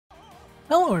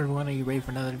Hello everyone, are you ready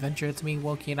for another adventure? It's me,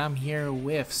 Wokey, and I'm here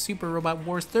with Super Robot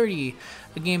Wars 30,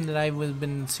 a game that I've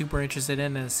been super interested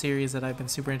in, and a series that I've been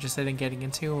super interested in getting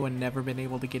into and never been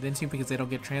able to get into because they don't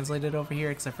get translated over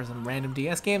here except for some random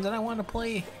DS games, and I want to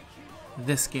play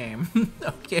this game.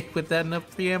 Okay, with that enough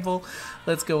preamble,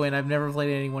 let's go in. I've never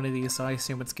played any one of these, so I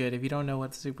assume it's good. If you don't know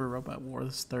what Super Robot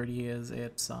Wars 30 is,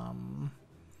 it's a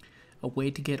way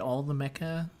to get all the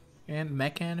mecha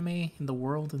anime in the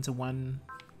world into one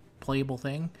playable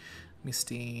thing. Let me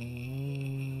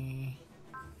see.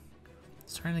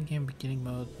 Starting the game beginning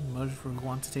mode. Mode for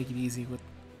want to take it easy with.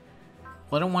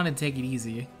 Well, I don't want to take it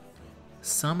easy.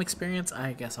 Some experience.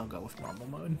 I guess I'll go with normal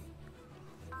mode.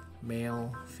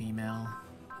 Male, female,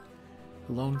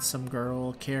 lonesome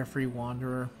girl, carefree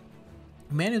wanderer.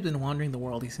 A man who's been wandering the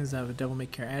world. He seems to have a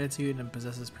devil-may-care attitude and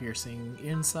possesses piercing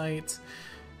insights.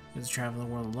 He's traveling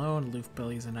the world alone. Aloof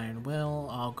bellies and iron will.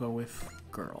 I'll go with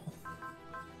girl.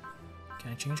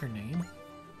 Can I change her name?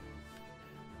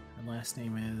 Her last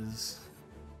name is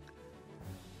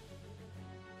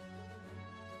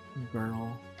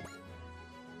Girl.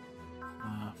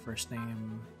 First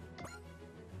name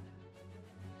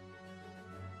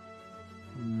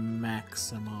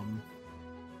Maximum.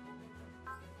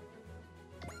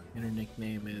 And her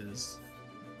nickname is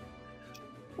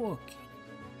Wokey.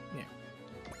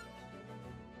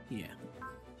 Yeah.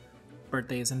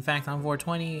 Birthday is in fact on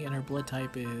 420, and her blood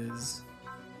type is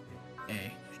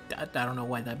A. I don't know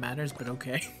why that matters, but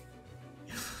okay.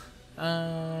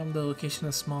 The location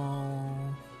is small.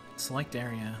 Select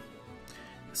area.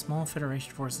 The small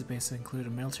Federation forces bases include a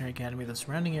military academy. The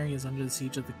surrounding area is under the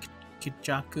siege of the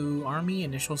Kijaku Army.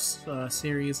 Initial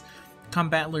series.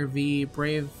 Combatler V,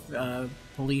 Brave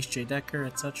Police J. Decker,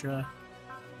 etc.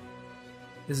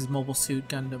 This is Mobile Suit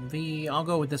Gundam V. I'll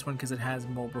go with this one because it has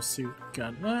Mobile Suit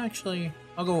Gundam. Well, actually,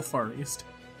 I'll go with Far East.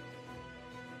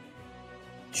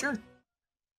 Sure.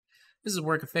 This is a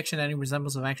work of fiction. Any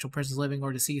resemblance of actual persons living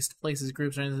or deceased, places,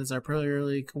 groups, or instances are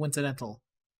purely coincidental.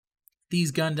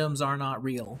 These Gundams are not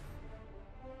real.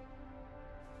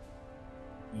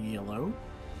 Yellow.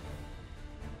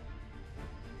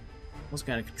 Also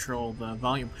gotta control the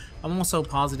volume. I'm also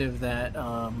positive that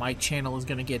my channel is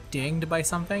gonna get dinged by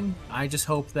something. I just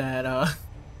hope that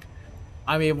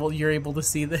you're able to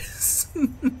see this.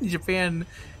 Japan,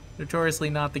 notoriously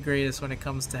not the greatest when it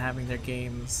comes to having their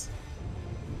games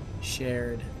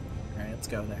shared. Alright, let's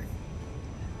go there.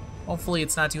 Hopefully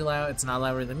it's not too loud, it's not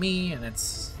louder than me, and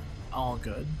it's all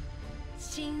good.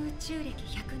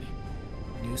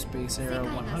 New Space Era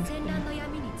 100.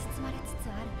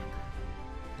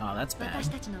 Oh, that's bad.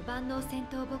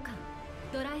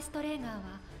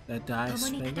 That dies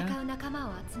Vega?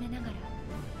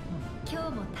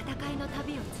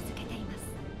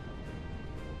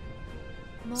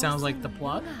 Sounds like the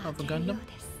plot of a Gundam.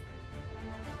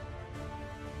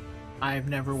 I've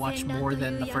never watched more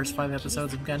than the first 5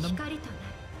 episodes of Gundam.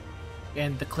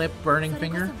 And the clip Burning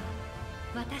Finger.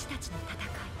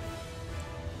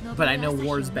 But I know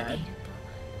war's bad.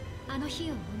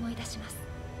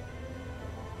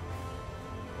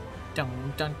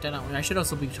 Dun, dun, dun, dun. I should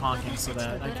also be talking so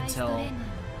that I can tell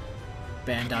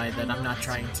Bandai that I'm not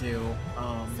trying to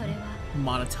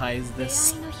monetize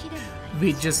this.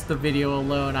 Just the video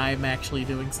alone, I'm actually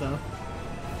doing so.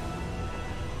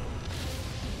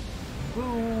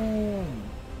 Boom!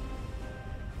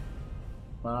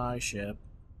 Bye, ship.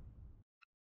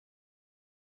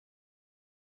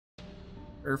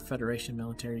 Earth Federation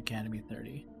Military Academy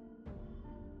 30.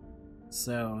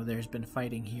 So, there's been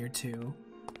fighting here too.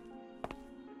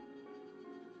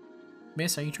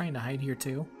 Miss, are you trying to hide here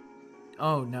too?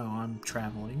 Oh no, I'm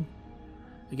traveling.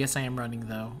 I guess I am running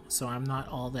though, so I'm not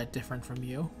all that different from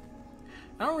you.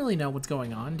 I don't really know what's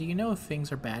going on. Do you know if things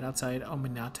are bad outside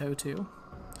Ominato too?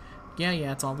 Yeah,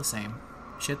 it's all the same.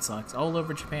 Shit sucks. All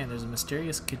over Japan, there's a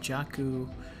mysterious Kikaiju?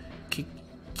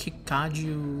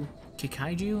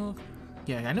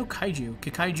 Yeah, I know Kaiju.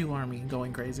 Kikaiju army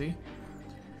going crazy.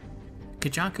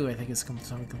 Kijaku, I think, is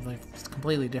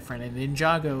completely different, and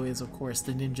Ninjago is, of course,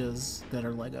 the ninjas that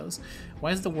are Legos.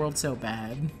 Why is the world so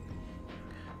bad?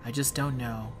 I just don't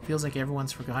know. Feels like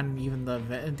everyone's forgotten even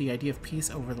the idea of peace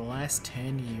over the last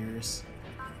 10 years.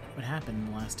 What happened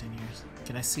in the last 10 years?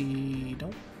 Can I see?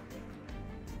 Nope.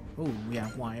 Oh, yeah,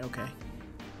 why? Okay.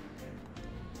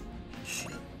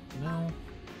 Shit. No.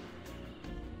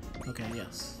 Okay,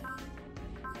 yes.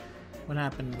 What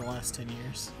happened in the last 10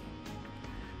 years?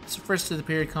 This refers to the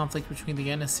period of conflict between the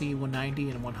NSC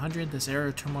 190 and 100. This era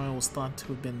of turmoil was thought to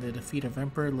have been the defeat of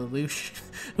Emperor Lelouch.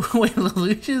 Wait,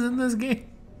 Lelouch is in this game?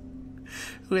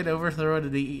 Who had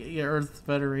overthrown the Earth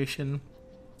Federation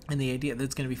And the idea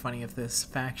that's going to be funny if this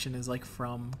faction is like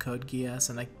from Code Geass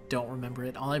and I don't remember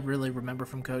it. All I really remember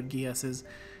from Code Geass is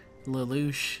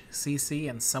Lelouch, CC,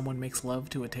 and someone makes love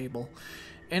to a table.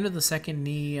 End of the second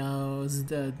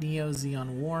Neo-Zeon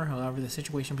War. However, the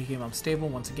situation became unstable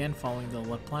once again following the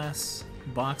Laplace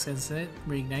box incident,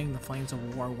 reigniting the flames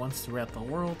of war once throughout the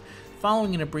world.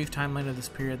 Following in a brief timeline of this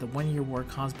period, the one-year war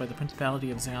caused by the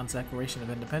Principality of Zeon's Declaration of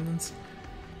Independence.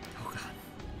 Oh god.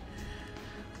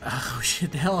 Oh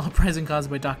shit, the hell uprising caused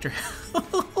by Dr.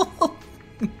 Hell.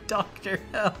 Dr.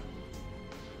 Hell.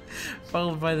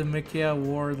 Followed by the mech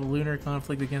War, the lunar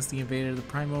conflict against the invader, the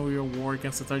primordial war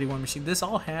against the 31 machine. This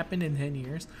all happened in 10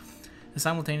 years. The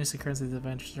simultaneous occurrence of these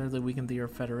events certainly weakened the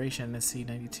Earth Federation. In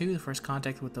C-92, the first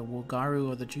contact with the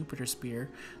Wugaru of the Jupiter Spear.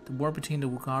 The war between the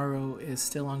Wugaru is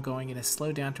still ongoing and has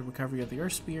slowed down to recovery of the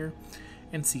Earth Spear.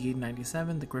 In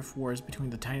C-97, the Griff Wars between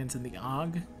the Titans and the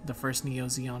Og, the first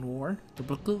Neo-Zeon War. The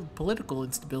political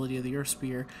instability of the Earth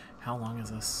Spear. How long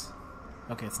is this?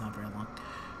 Okay, it's not very long.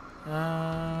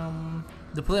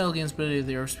 The political instability of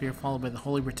the Earth Sphere, followed by the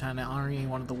Holy Britannia honoring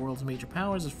one of the world's major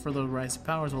powers, is further rise to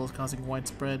power as well as causing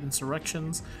widespread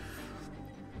insurrections.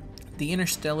 The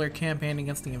interstellar campaign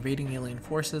against the invading alien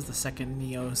forces, the second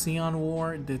Neo-Zeon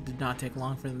War, did not take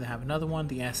long for them to have another one.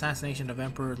 The assassination of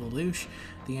Emperor Lelouch,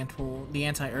 the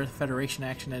anti-Earth Federation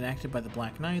action enacted by the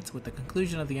Black Knights. With the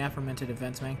conclusion of the aforementioned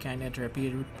events, mankind entered a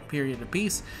period of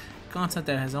peace. A concept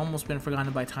that has almost been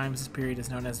forgotten by time. This period is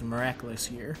known as the Miraculous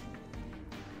Year.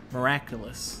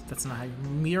 Miraculous. That's not how you...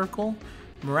 Miracle?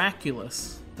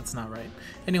 Miraculous. That's not right.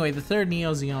 Anyway, the third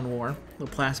Neo-Zeon War, the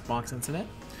Laplace Box Incident.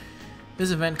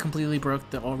 This event completely broke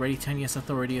the already tenuous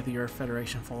authority of the Earth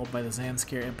Federation, followed by the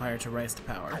Zanskar Empire to rise to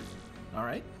power.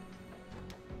 Alright.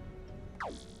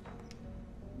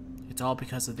 It's all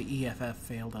because of the EFF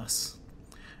failed us.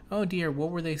 Oh dear,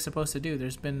 what were they supposed to do?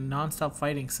 There's been non-stop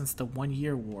fighting since the 1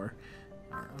 year war.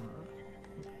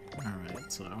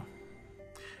 Alright, so... A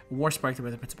war sparked by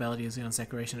the Principality of Zeon's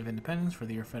Declaration of Independence for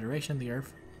the Earth Federation. The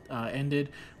Earth ended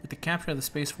with the capture of the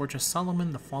space fortress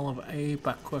Solomon, the fall of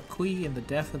Abakwakui, and the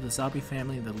death of the Zabi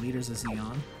family and the leaders of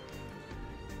Zeon.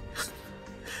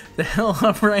 The Hell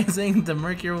Uprising, the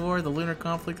Mercury War, the Lunar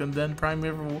Conflict, and then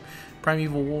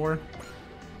Primeval War.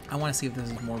 I want to see if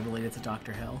this is more related to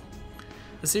Dr. Hell.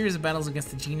 A series of battles against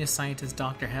the genius scientist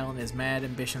Dr. Hell and his mad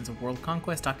ambitions of world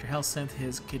conquest. Dr. Hell sent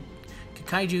his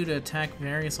Kikaiju to attack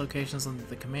various locations under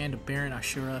the command of Baron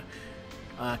Ashura,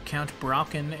 Count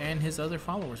Brauken, and his other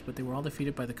followers, but they were all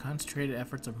defeated by the concentrated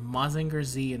efforts of Mazinger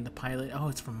Z and the pilot. Oh,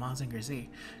 it's from Mazinger Z.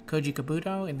 Koji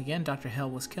Kabuto. In the end, Dr. Hell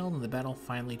was killed, and the battle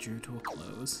finally drew to a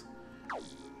close.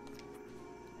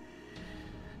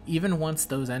 Even once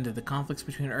those ended, the conflicts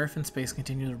between Earth and space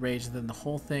continued to rage, and then the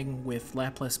whole thing with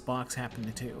Laplace Box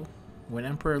happened too. When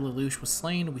Emperor Lelouch was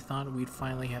slain, we thought we'd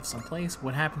finally have some place.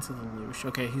 What happened to Lelouch?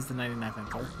 Okay, he's the 99th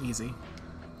Emperor. Easy.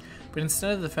 But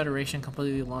instead of the Federation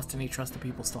completely lost any trust the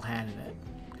people still had in it.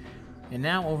 And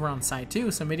now, over on side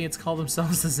 2, some idiots call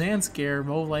themselves the Zanskar,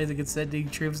 mobilizing and sending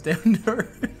troops down to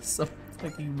Earth. Some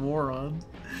fucking morons.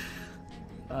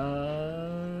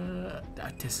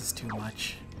 This is too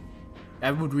much.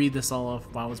 I would read this all off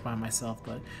if I was by myself,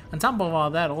 but on top of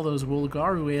all that, all those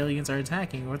Wulgaru aliens are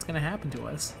attacking. What's gonna happen to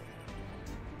us?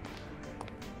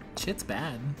 Shit's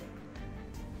bad.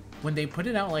 When they put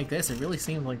it out like this, it really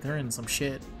seems like they're in some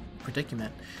shit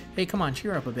predicament. Hey, come on,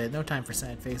 cheer up a bit. No time for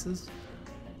sad faces.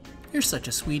 You're such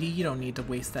a sweetie. You don't need to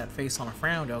waste that face on a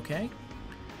frown, okay?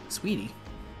 Sweetie.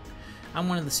 I'm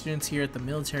one of the students here at the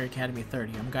Military Academy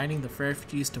 30. I'm guiding the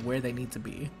refugees to where they need to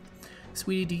be.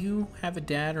 Sweetie, do you have a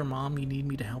dad or mom you need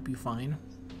me to help you find?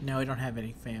 No, I don't have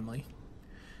any family.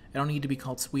 I don't need to be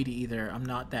called Sweetie either. I'm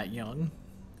not that young.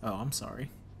 Oh, I'm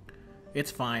sorry. It's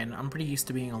fine. I'm pretty used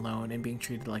to being alone and being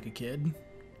treated like a kid.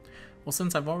 Well,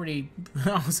 since I'm already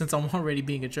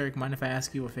being a jerk, mind if I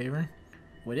ask you a favor?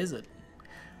 What is it?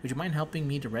 Would you mind helping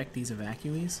me direct these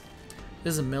evacuees?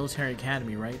 This is a military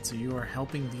academy, right? So you are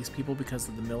helping these people because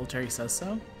the military says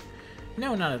so?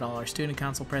 No, not at all. Our student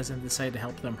council president decided to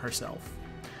help them herself.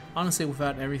 Honestly,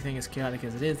 without everything as chaotic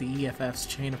as it is, the EFF's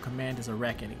chain of command is a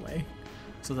wreck anyway.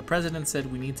 So the president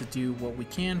said we need to do what we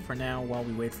can for now while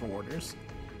we wait for orders.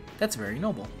 That's very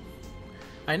noble.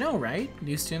 I know, right?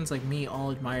 New students like me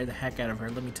all admire the heck out of her,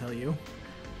 let me tell you.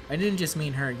 I didn't just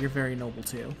mean her, you're very noble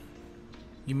too.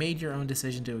 You made your own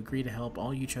decision to agree to help,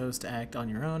 all you chose to act on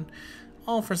your own,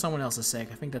 all for someone else's sake.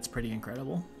 I think that's pretty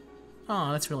incredible.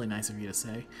 Aw, that's really nice of you to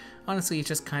say. Honestly, it's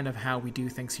just kind of how we do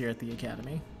things here at the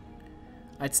Academy.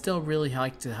 I'd still really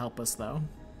like to help us, though.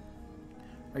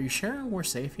 Are you sure we're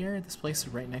safe here? This place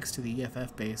right next to the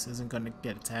EFF base isn't going to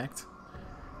get attacked.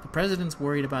 The president's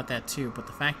worried about that too, but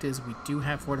the fact is we do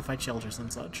have fortified shelters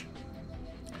and such.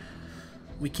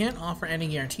 We can't offer any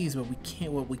guarantees, but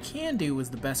what we can do is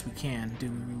the best we can. Do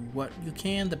what you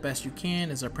can, the best you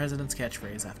can is our president's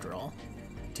catchphrase after all.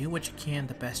 Do what you can,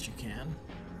 the best you can.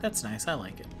 That's nice, I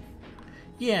like it.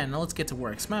 Yeah, now let's get to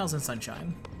work. Smiles and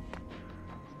sunshine.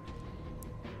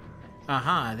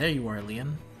 Aha, there you are,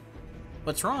 Leon.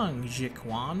 What's wrong,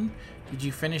 Jiquan? Did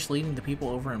you finish leading the people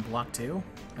over in Block 2?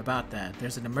 About that,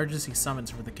 there's an emergency summons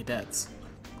for the cadets.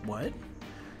 What?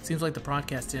 Seems like the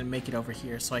broadcast didn't make it over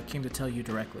here, so I came to tell you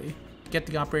directly. Get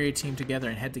the operator team together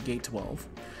and head to Gate 12.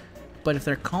 But if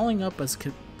they're calling up us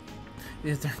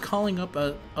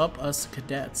us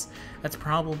cadets, that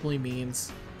probably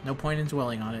means no point in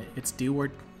dwelling on it. It's due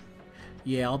or...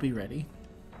 Yeah, I'll be ready.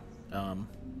 I'm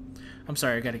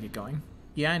sorry, I gotta get going.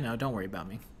 Yeah, I know, don't worry about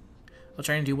me. I'll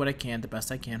try and do what I can, the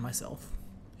best I can myself.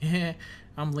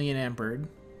 I'm Leon Ambird.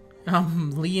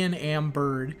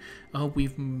 I hope we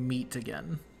meet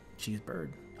again. Cheeseburg.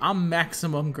 I'm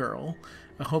Maximum Girl.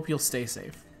 I hope you'll stay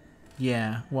safe.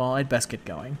 Yeah, well, I'd best get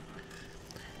going.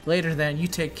 Later then, you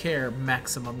take care,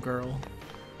 Maximum Girl.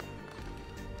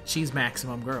 She's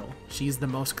Maximum Girl. She's the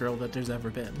most girl that there's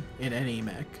ever been in any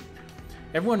mech.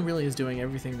 Everyone really is doing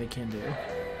everything they can do.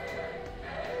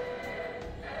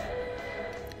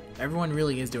 Everyone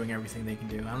really is doing everything they can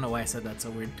do. I don't know why I said that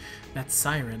so weird. That's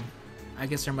Siren. I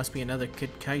guess there must be another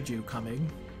kaiju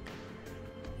coming.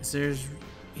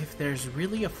 If there's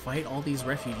really a fight, all these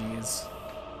refugees,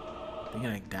 they're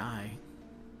gonna die.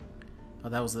 Oh,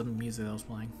 that was the music that was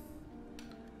playing.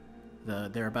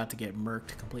 They're about to get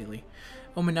murked completely.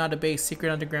 Ominata Base, secret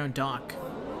underground dock.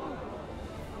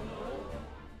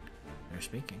 They're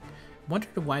speaking.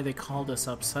 Wondered why they called us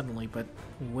up suddenly, but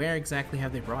where exactly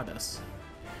have they brought us?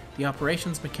 The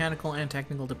operations, mechanical, and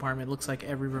technical department looks like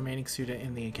every remaining student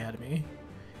in the academy.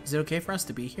 Is it okay for us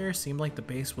to be here? Seemed like the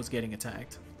base was getting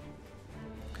attacked.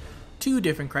 Two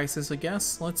different crises, I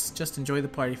guess. Let's just enjoy the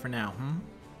party for now,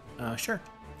 sure.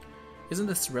 Isn't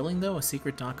this thrilling, though? A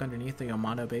secret dock underneath the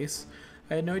Yamato base?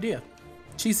 I had no idea.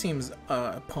 She seems,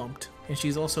 pumped. And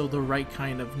she's also the right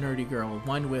kind of nerdy girl.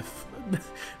 One with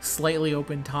slightly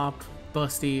open top,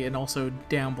 busty, and also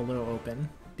down below open.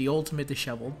 The ultimate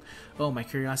disheveled. Oh, my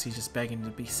curiosity's just begging to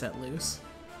be set loose.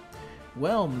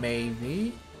 Well,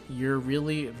 maybe. You're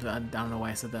really... I don't know why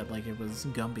I said that like it was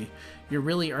Gumby. You're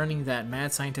really earning that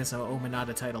Mad Scientist of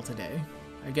Ominata title today.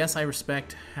 I guess I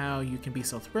respect how you can be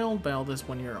so thrilled by all this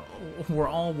when we're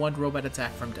all one robot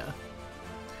attack from death.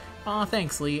 Aw,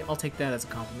 thanks, Lee. I'll take that as a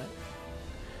compliment.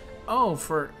 Oh,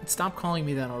 stop calling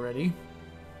me that already.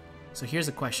 So here's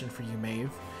a question for you,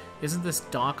 Maeve. Isn't this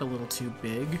dock a little too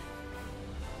big?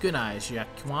 Good eyes,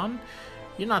 Jiquan.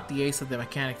 You're not the ace of the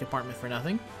mechanic department for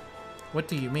nothing. What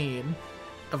do you mean?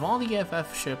 Of all the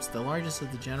FF ships, the largest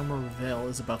of the General Reveal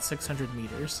is about 600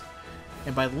 meters.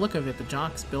 And by the look of it, the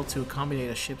dock's built to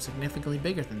accommodate a ship significantly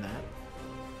bigger than that.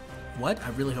 What? I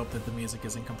really hope that the music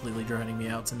isn't completely drowning me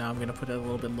out, so now I'm going to put it a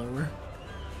little bit lower.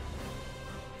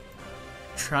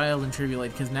 Trial and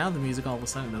tribulate, because now the music all of a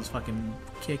sudden is fucking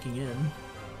kicking in.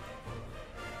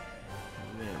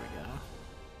 There we go.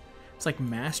 It's like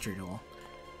Master Duel.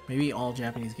 Maybe all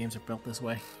Japanese games are built this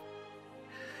way.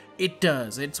 It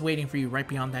does. It's waiting for you right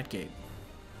beyond that gate.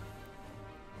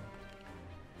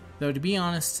 Though, to be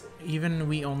honest, even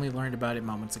we only learned about it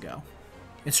moments ago.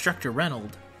 Instructor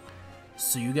Reynolds.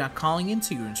 So you got calling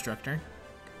into your instructor.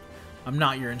 I'm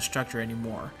not your instructor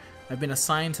anymore. I've been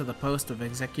assigned to the post of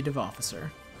Executive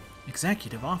Officer.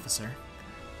 Executive Officer?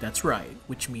 That's right,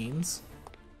 which means...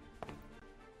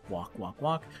 Walk, walk,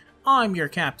 walk. I'm your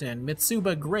captain,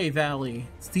 Mitsuba Gray Valley.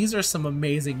 These are some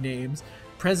amazing names.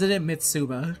 President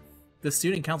Mitsuba. The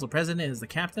student council president is the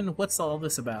captain? What's all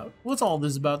this about? What's all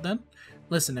this about then?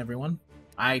 Listen, everyone.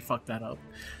 I fucked that up.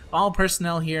 All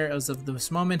personnel here as of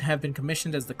this moment have been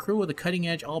commissioned as the crew of the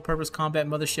cutting-edge all-purpose combat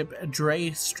mothership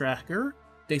Dre Stracker.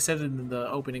 They said it in the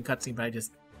opening cutscene, but I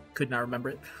just could not remember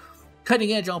it.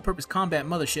 Cutting-edge all-purpose combat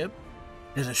mothership.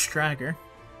 There's a Stracker.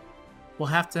 We'll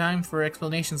have time for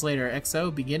explanations later.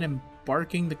 XO, begin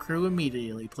embarking the crew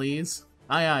immediately, please.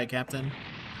 Aye, aye, Captain.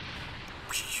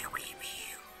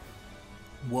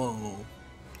 Whoa.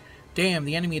 Damn,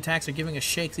 the enemy attacks are giving us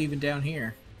shakes even down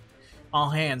here. All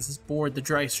hands board the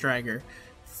Dry Striker,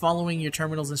 following your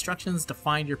terminal's instructions to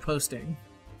find your posting.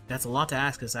 That's a lot to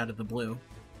ask us out of the blue.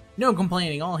 No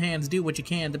complaining, all hands do what you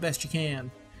can, the best you can.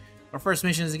 Our first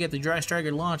mission is to get the Dry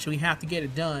Striker launched, we have to get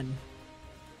it done.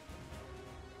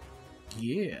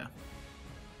 Yeah.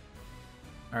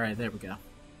 Alright, there we go.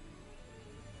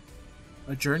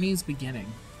 A journey's beginning.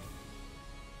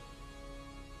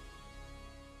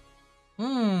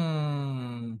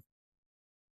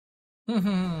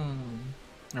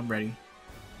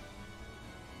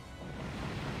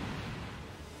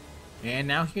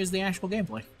 now here's the actual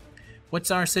gameplay.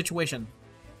 What's our situation?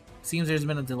 Seems there's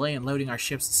been a delay in loading our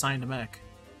ship's assigned mech.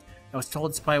 I was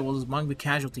told this pilot was among the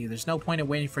casualties. There's no point in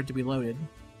waiting for it to be loaded.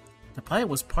 The pilot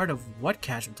was part of what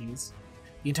casualties?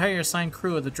 The entire assigned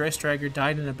crew of the Dragger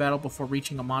died in a battle before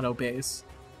reaching Amato base.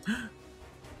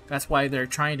 That's why they're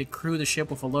trying to crew the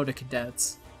ship with a load of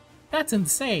cadets. That's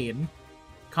insane!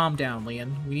 Calm down,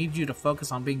 Leon. We need you to focus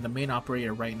on being the main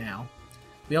operator right now.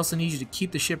 We also need you to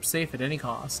keep the ship safe at any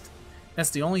cost. That's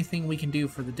the only thing we can do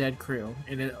for the dead crew,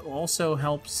 and it also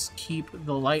helps keep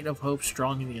the light of hope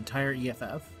strong in the entire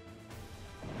EFF.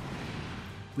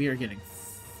 We are getting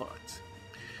fucked.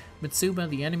 Mitsuba,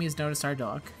 the enemies noticed our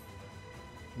dock.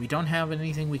 We don't have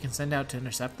anything we can send out to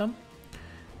intercept them?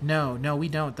 No, we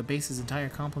don't. The base's entire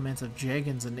complement of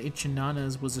Jagans and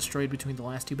Ichinanas was destroyed between the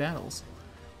last two battles.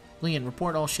 Leon,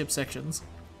 report all ship sections.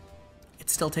 It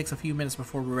still takes a few minutes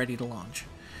before we're ready to launch.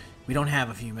 We don't have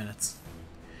a few minutes.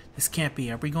 This can't be.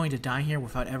 Are we going to die here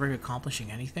without ever accomplishing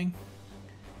anything?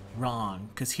 Wrong,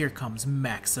 because here comes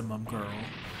Maximum Girl.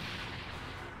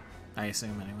 I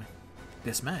assume, anyway.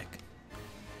 This mech.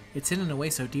 It's hidden away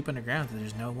so deep underground that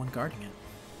there's no one guarding it.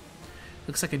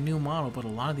 Looks like a new model, but a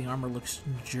lot of the armor looks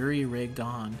jury-rigged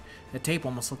on. The tape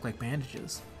almost looked like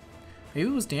bandages. Maybe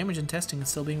it was damaged in testing and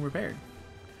still being repaired.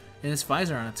 And this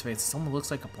visor on its face, it almost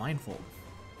looks like a blindfold.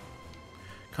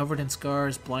 Covered in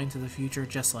scars, blind to the future,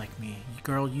 just like me.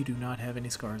 Girl, you do not have any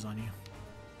scars on you.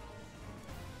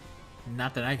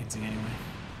 Not that I can see, anyway.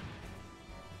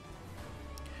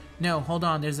 No, hold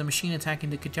on, there's a machine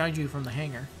attacking the Kajaiju from the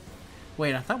hangar.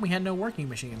 Wait, I thought we had no working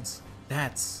machines.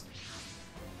 That's...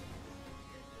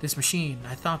 This machine,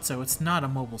 I thought so, it's not a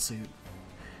mobile suit.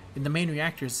 And the main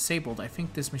reactor is disabled. I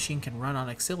think this machine can run on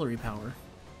auxiliary power.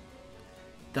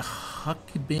 The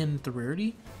Huckabin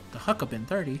 30? The Huckabin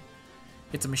 30?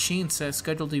 It's a machine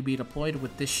scheduled to be deployed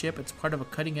with this ship. It's part of a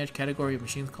cutting-edge category of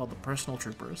machines called the Personal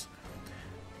Troopers.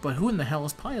 But who in the hell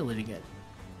is piloting it?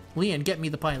 Leon, get me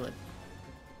the pilot.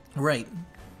 Right.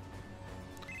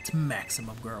 It's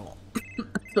Maximum Girl.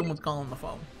 Someone's calling the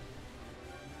phone.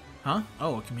 Huh?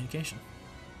 Oh, a communication.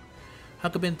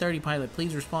 Huckabin 30 pilot,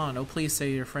 please respond. Oh, please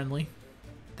say you're friendly.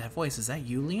 That voice, is that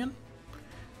you, Leon?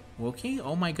 Wokey?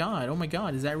 Oh my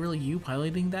god, is that really you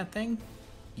piloting that thing?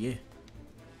 Yeah.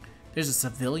 There's a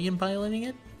civilian piloting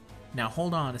it? Now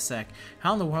hold on a sec.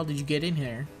 How in the world did you get in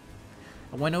here?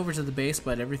 I went over to the base,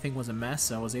 but everything was a mess,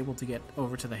 so I was able to get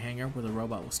over to the hangar where the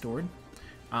robot was stored.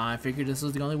 I figured this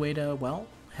was the only way to, well,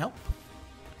 help.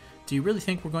 Do you really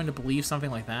think we're going to believe something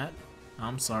like that?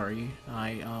 I'm sorry.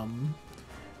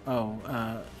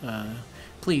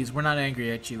 Please, we're not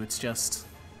angry at you. It's just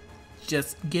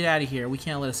get out of here. We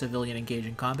can't let a civilian engage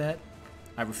in combat.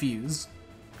 I refuse.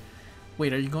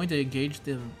 Wait, are you going to engage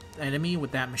the enemy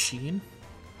with that machine?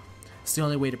 It's the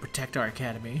only way to protect our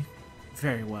academy.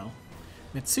 Very well.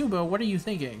 Mitsuba, what are you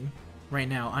thinking? Right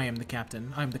now, I am the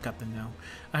captain. I'm the captain now.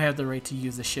 I have the right to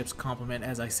use the ship's complement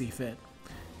as I see fit.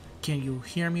 Can you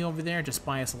hear me over there? Just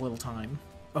buy us a little time.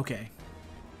 Okay.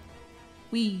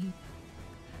 Whee!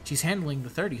 She's handling the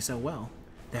 30 so well.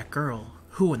 That girl.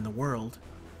 Who in the world?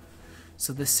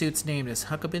 So this suit's name is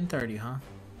Huckabin 30, huh?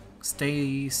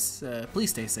 Please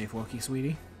stay safe, Wokey,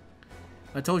 sweetie.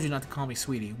 I told you not to call me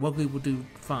sweetie. Wokey will do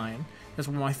fine. That's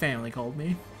what my family called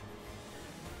me.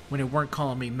 When they weren't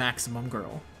calling me Maximum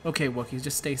Girl. Okay, Wokey,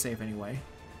 just stay safe anyway.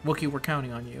 Wokey, we're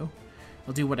counting on you.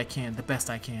 I'll do what I can, the best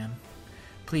I can.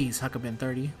 Please, Huckabin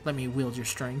 30, let me wield your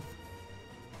strength.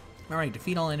 Alright,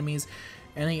 defeat all enemies.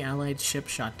 Any allied ship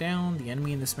shot down. The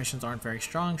enemy in this missions aren't very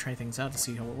strong. Try things out to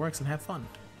see how it works and have fun.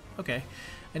 Okay.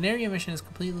 An area mission is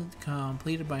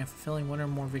completed by fulfilling one or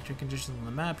more victory conditions on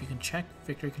the map. You can check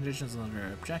victory conditions under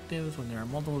objectives. When there are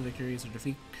multiple victories or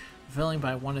defeat, fulfilling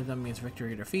by one of them means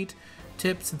victory or defeat.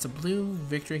 Tip, since a blue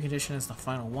victory condition is the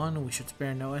final one, we should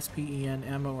spare no SPEN,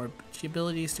 ammo, or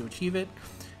abilities to achieve it.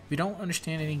 If you don't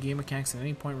understand any game mechanics at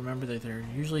any point, remember that they're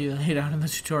usually laid out in the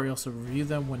tutorial, so review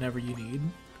them whenever you need.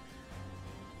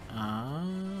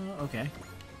 Okay.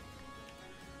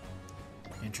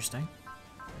 Interesting.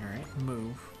 Alright,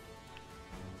 move.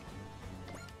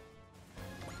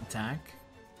 Attack.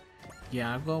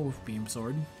 Yeah, I'll go with Beam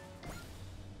Sword.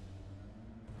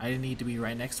 I didn't need to be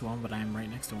right next to him, but I am right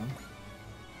next to him.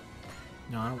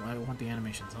 No, I don't want the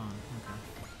animations on.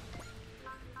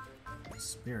 Okay.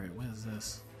 Spirit, what is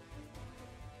this?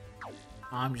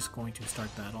 I'm just going to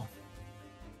start battle.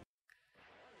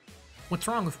 What's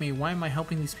wrong with me? Why am I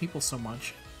helping these people so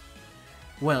much?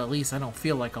 Well, at least I don't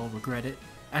feel like I'll regret it,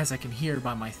 as I can hear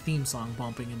by my theme song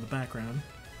bumping in the background.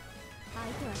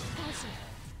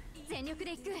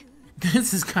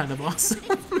 This is kind of awesome.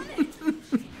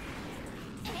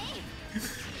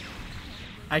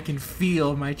 I can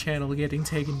feel my channel getting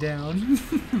taken down,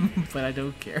 but I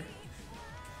don't care.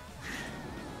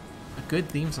 A good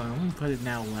theme song. I'm gonna put it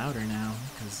now louder now,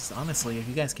 because honestly, if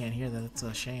you guys can't hear that, it's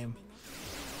a shame.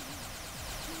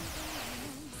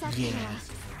 Yeah.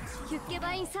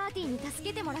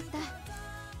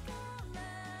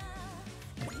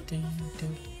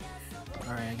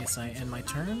 Alright, I guess I end my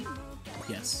turn?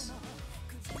 Yes.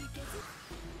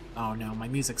 Oh no, my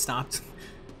music stopped.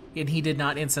 And he did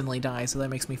not instantly die, so that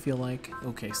makes me feel like...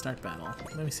 Okay, start battle.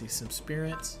 Let me see, some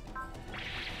spirits.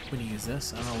 I'm gonna use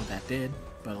this. I don't know what that did,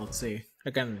 but let's see.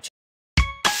 I got an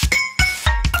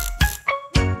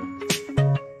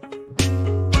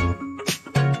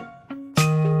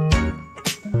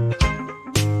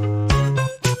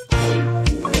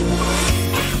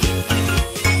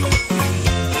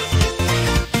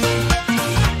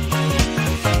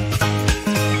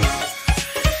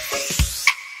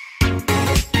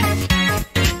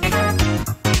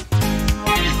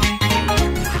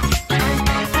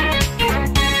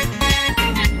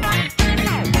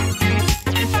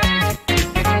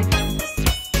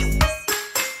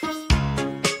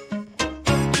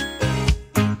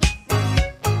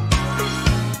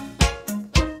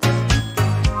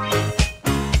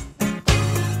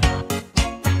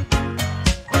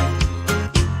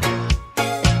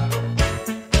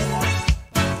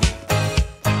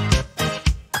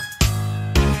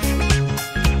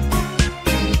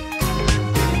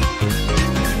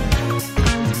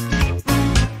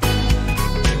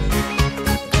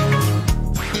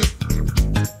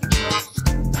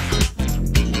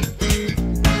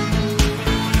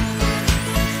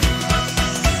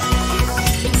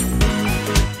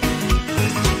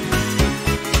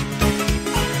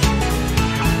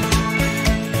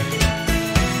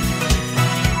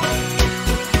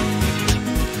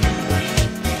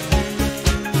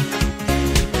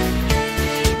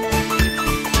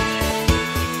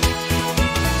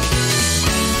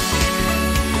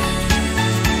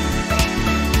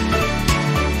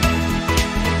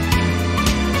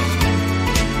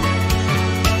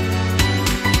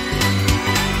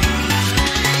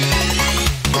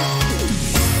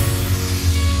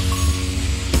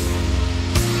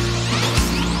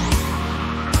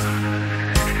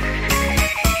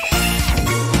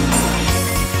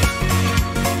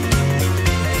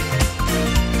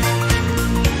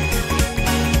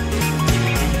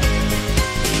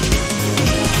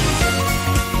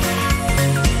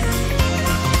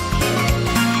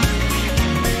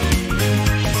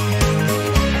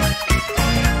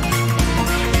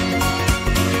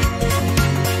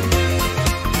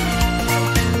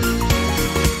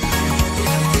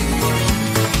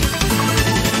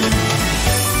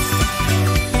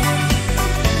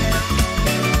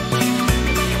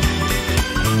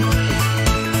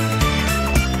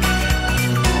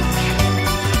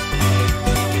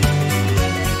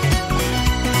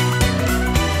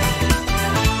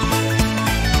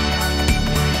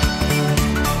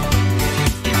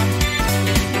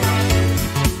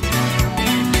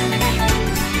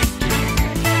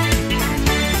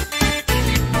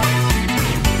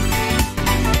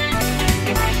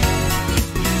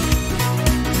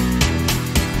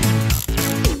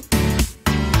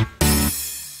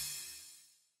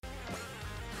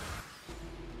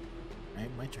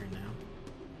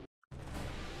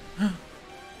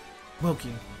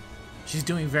Wokey. She's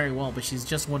doing very well, but she's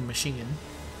just one machine.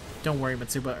 Don't worry,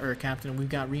 Matsuba, Captain, we've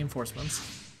got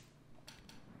reinforcements.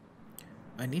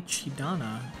 I need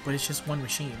Chidana, but it's just one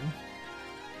machine.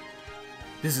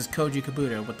 This is Koji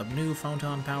Kabuto with the new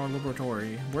Photon Power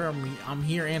Laboratory. Where are we? I'm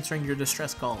here answering your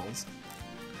distress calls.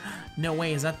 No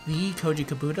way, is that the Koji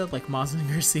Kabuto, like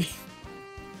Mazinger Z?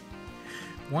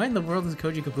 Why in the world is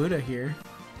Koji Kabuto here?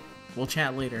 We'll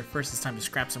chat later. First, it's time to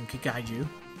scrap some Kikaiju.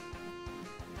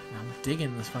 I'm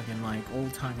digging this fucking, like,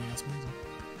 old-timey ass music.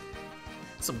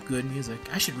 Some good music.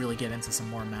 I should really get into some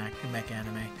more mech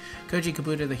anime. Koji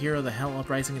Kabuto, the hero of the Hell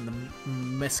Uprising in the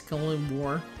Mescaline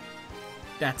War.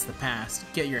 That's the past.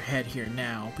 Get your head here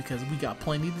now, because we got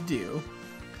plenty to do.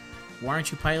 Why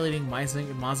aren't you piloting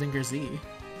Mazinger Z?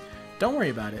 Don't worry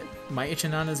about it. My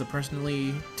Ichinana is a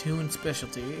personally tuned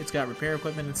specialty. It's got repair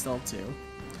equipment installed too.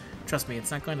 Trust me,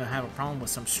 it's not going to have a problem with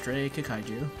some stray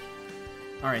Kikaiju.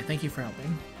 Alright, thank you for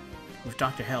helping. With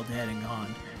Dr. Hell dead and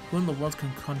gone, who in the world's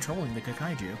controlling the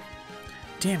Kikaiju?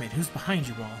 Damn it, who's behind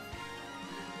you all?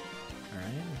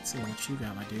 Alright, let's see what you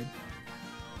got, my dude.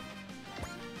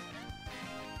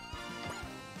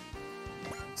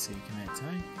 Let's see, can I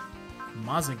attack?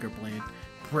 Mazinger Blade.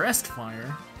 Breast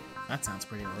Fire? That sounds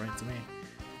pretty alright to me.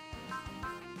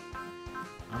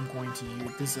 I'm going to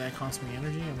use... This cost me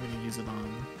energy, I'm going to use it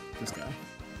on this guy.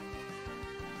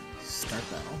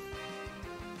 start battle.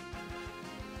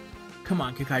 Come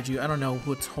on, Kakaiju. I don't know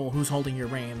who's holding your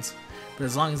reins, but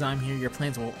as long as I'm here, your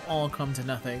plans will all come to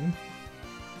nothing.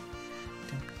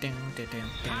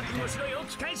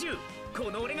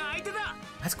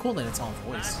 That's cool that it's all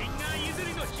voice.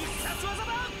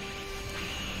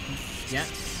 Yeah,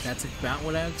 that's about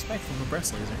what I would expect from a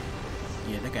breast laser.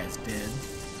 Yeah, that guy's dead.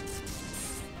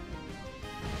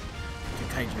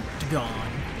 Kakaiju,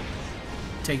 gone.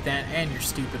 Take that and your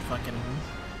stupid fucking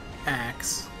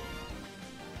axe.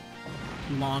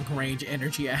 Long-range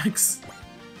energy axe.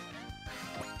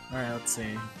 Alright, let's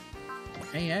see.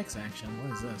 AX action,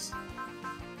 what is this?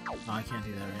 Oh, I can't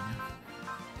do that right now.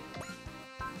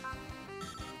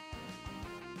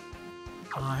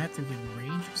 Oh, I have to get in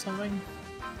range or something?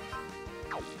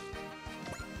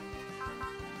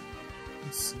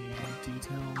 Let's see,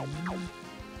 detail.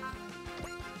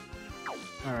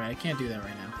 Alright, I can't do that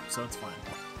right now, so it's fine.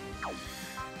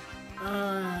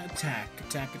 Attack.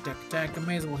 I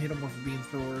may as well hit him with a beam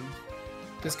sword.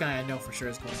 This guy I know for sure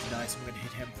is going to die, so I'm going to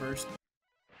hit him first.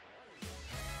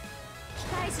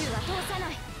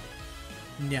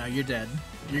 No, you're dead.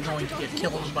 You're going to get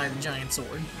killed by the giant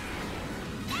sword.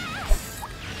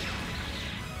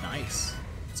 Nice.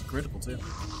 It's critical too.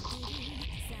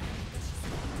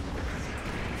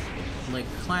 Like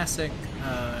classic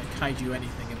kaiju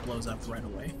anything, it blows up right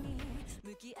away.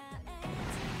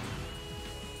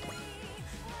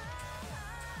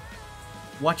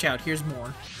 Watch out, here's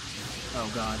more.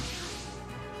 Oh god.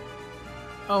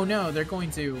 Oh no, they're going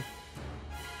to...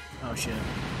 Oh shit.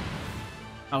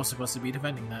 I was supposed to be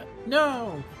defending that.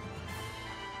 No!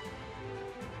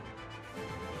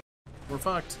 We're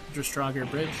fucked. Drostrager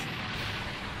Bridge.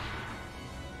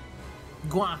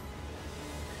 Gua!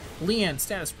 Leanne,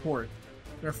 status report.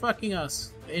 They're fucking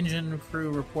us. Engine crew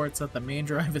reports that the main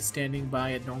drive is standing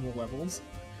by at normal levels.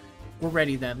 We're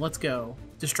ready then, let's go.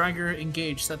 Drostrager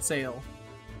engaged, set sail.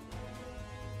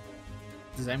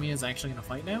 Does that mean it's actually gonna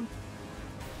fight now?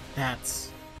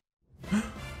 That's...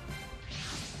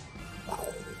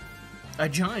 a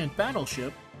giant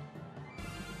battleship?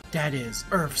 That is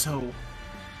Earth's hope.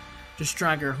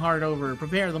 Drostrager hard over,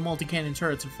 prepare the multi-cannon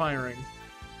turrets for firing.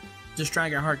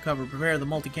 Drostrager hard cover, prepare the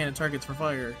multi-cannon targets for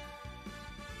fire.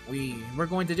 We're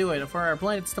going to do it for our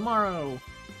planets tomorrow!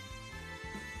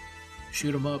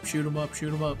 Shoot 'em up, shoot 'em up,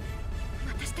 shoot 'em up.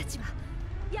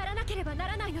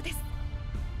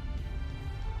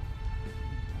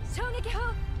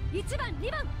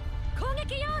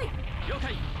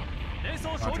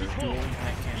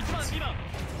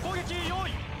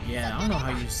 Yeah, I don't know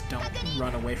how you just don't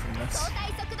run away from this.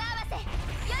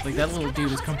 Like, that little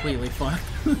dude is completely fucked.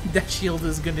 That shield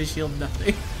is gonna shield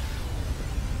nothing.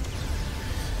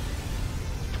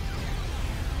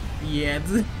 Yeah,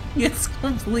 it's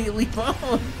completely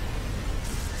boned.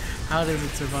 How does it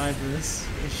survive this?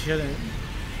 It shouldn't.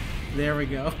 There we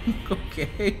go.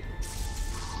 Okay.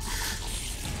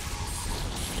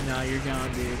 No, you're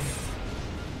gone, dude.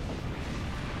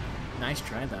 Nice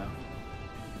try, though.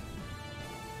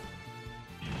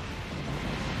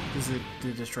 Did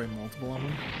it destroy multiple of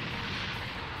them?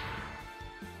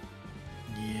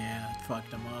 Yeah, it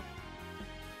fucked them up.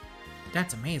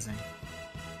 That's amazing.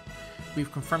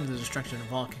 We've confirmed the destruction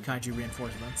of all Kakaiju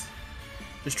reinforcements.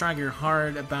 Drostrager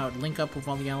hard about, link up with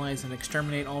all the allies and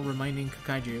exterminate all remaining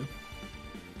Kakaiju.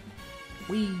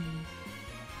 Whee!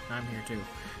 I'm here too.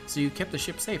 So you kept the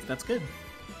ship safe, that's good.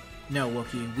 No,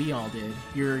 Wokey, we all did.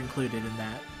 You're included in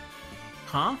that.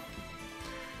 Huh?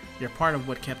 You're part of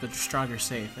what kept the Drostrager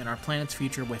safe, and our planet's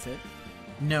future with it.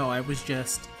 No, I was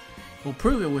just... We'll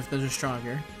prove it with the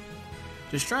Drostrager.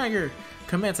 Drostrager,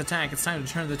 commence attack, it's time to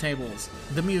turn the tables.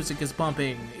 The music is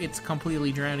bumping, it's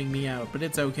completely drowning me out, but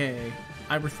it's okay.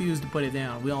 I refuse to put it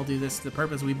down. We all do this to the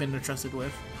purpose we've been entrusted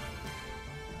with.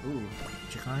 Ooh,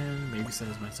 Jahan maybe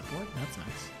says my support? That's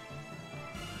nice.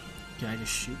 Can I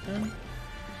just shoot them?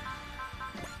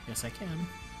 Yes, I can.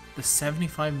 The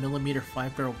 75mm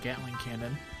 5-barrel Gatling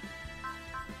cannon.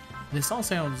 This all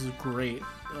sounds great,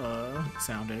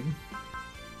 sounding.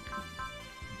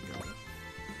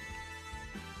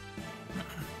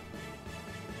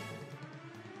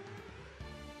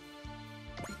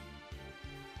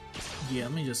 Yeah,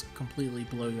 let me just completely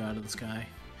blow you out of the sky.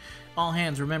 All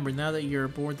hands, remember, now that you're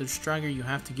aboard the Drostrager, you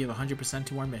have to give 100%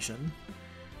 to our mission.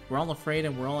 We're all afraid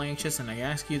and we're all anxious, and I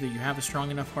ask you that you have a strong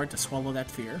enough heart to swallow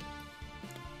that fear.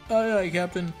 Aye, aye,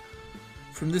 Captain.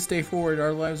 From this day forward,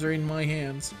 our lives are in my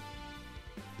hands.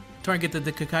 Target the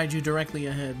Kakaiju directly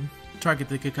ahead. Target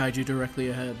the Kakaiju directly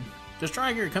ahead.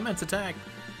 Drostrager, commence attack!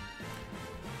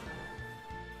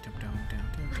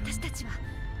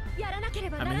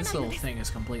 I mean, this little thing is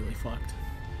completely fucked.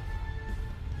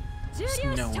 There's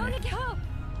no way.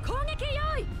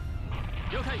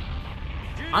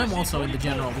 I'm also in the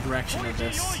general direction of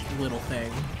this little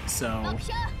thing, so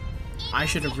I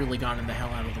should have really gotten the hell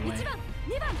out of the way.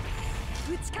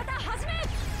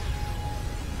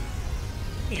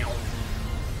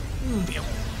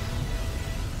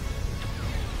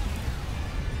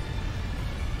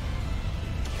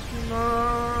 No.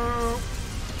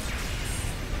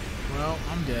 Well,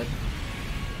 I'm dead.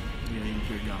 Yeah,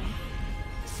 you're gone.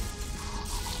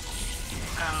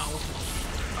 Ow.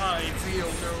 I feel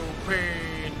no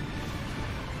pain.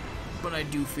 But I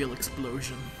do feel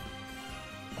explosion.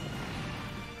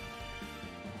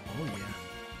 Oh yeah.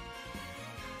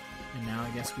 And now I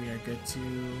guess we are good to...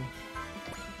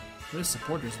 What does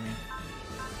supporters mean?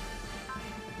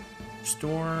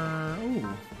 Restore...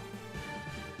 Ooh.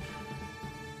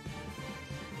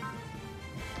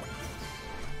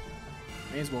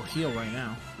 May as well heal right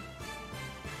now.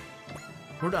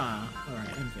 Hurrah!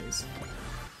 Alright, end phase.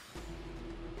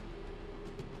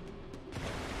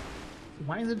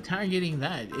 Why is it targeting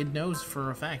that? It knows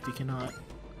for a fact it cannot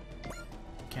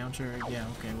counter... Yeah,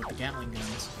 okay, with the Gatling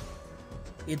guns.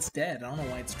 It's dead. I don't know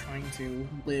why it's trying to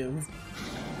live.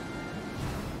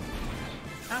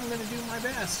 I'm gonna do my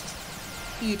best.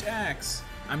 Eat axe.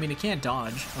 I mean, it can't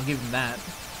dodge. I'll give him that.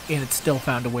 And it still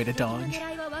found a way to dodge.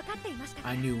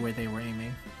 I knew where they were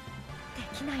aiming.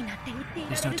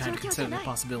 There's no time to consider the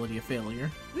possibility of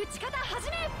failure.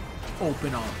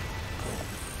 Open up.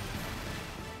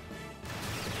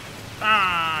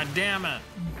 Ah, damn it.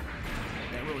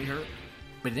 That really hurt.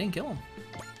 But it didn't kill him.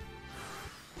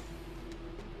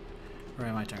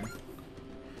 Alright, my turn.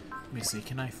 Let me see,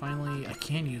 can I finally... I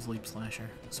can use Leap Slasher.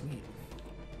 Sweet.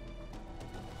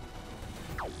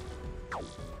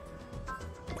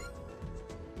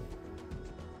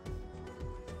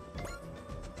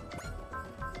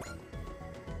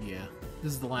 Yeah,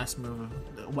 this is the last move of...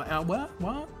 What?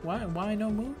 Why no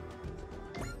move?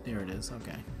 There it is,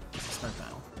 okay. Start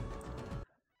battle.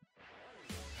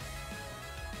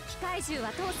 I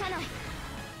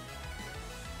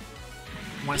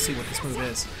want to see what this move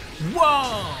is.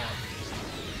 Whoa!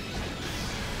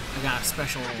 I got a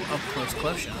special up-close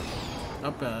close shot.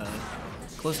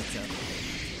 Close-up shot.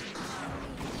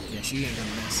 Yeah, she ain't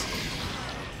gonna miss.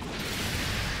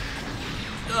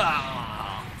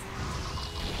 Ah!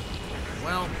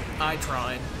 Well, I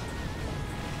tried.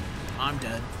 I'm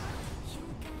dead.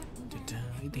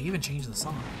 They even changed the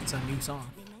song. It's a new song.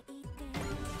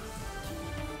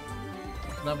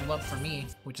 Level up for me,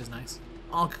 which is nice.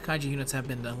 All Kakaiji units have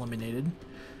been eliminated.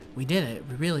 We did it.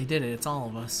 We really did it. It's all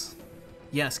of us.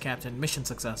 Yes, Captain. Mission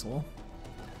successful.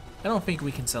 I don't think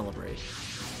we can celebrate.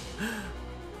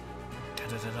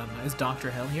 Is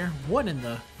Dr. Hell here? What in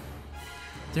the...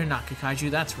 They're not Kakaiju,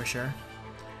 that's for sure.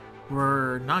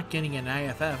 We're not getting an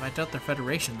IFF. I doubt they're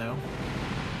Federation, though.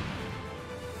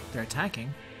 They're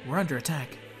attacking. We're under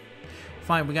attack.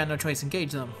 Fine, we got no choice.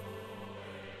 Engage them.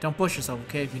 Don't push yourself,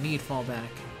 okay? If you need, fall back.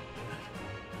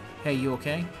 Hey, you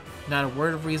okay? Not a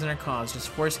word of reason or cause, just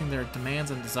forcing their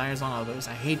demands and desires on others.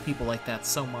 I hate people like that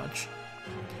so much.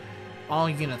 All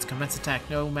units, commence attack.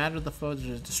 No matter the foe,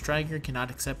 the striker cannot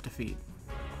accept defeat.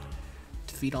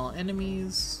 Defeat all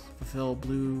enemies. Fulfill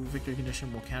blue victory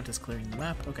condition will count as clearing the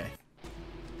map. Okay.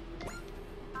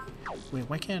 Wait,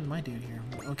 why can't my dude here?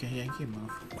 Okay, yeah, he can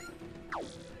move.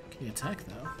 Can you attack,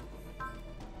 though?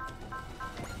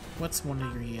 What's one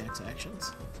of your EX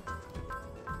actions?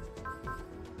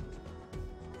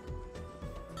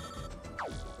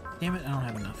 Damn it, I don't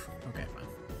have enough. Okay, fine.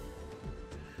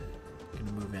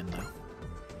 Gonna move in, though.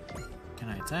 Can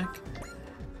I attack?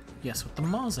 Yes, with the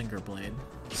Mazinger Blade.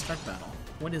 Start battle.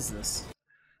 What is this?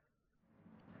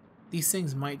 These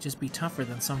things might just be tougher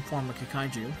than some form of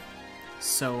Kakaiju.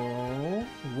 So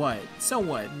what? So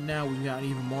what? Now we've got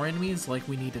even more enemies? Like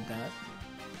we needed that.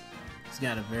 He's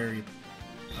got a very...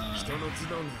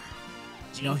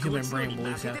 no human brain will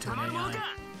lose out to an AI.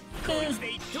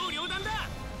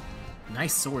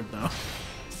 Nice sword, though.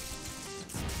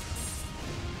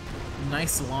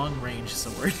 Nice long-range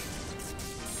sword.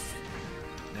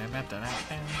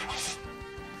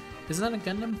 Is that a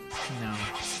Gundam? No,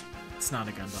 it's not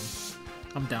a Gundam.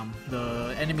 I'm dumb.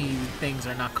 The enemy things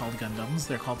are not called Gundams.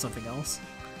 They're called something else.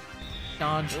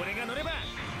 Dodge.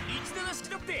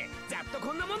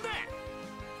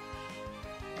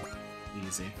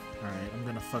 Easy. Alright, I'm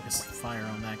gonna focus fire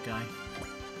on that guy.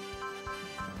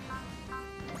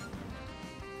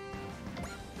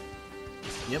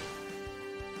 Yep.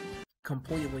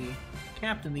 Completely.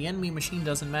 Captain, the enemy machine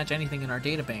doesn't match anything in our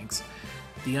databanks.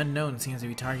 The unknown seems to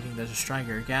be targeting the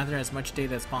Striker. Gather as much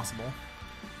data as possible.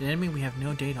 The enemy we have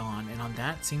no data on, and on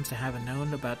that seems to have a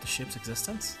known about the ship's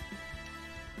existence.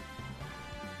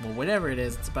 Well, whatever it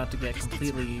is, it's about to get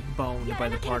completely boned by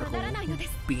the particle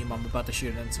beam I'm about to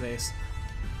shoot in its face.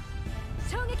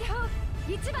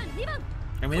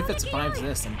 I mean, if it survives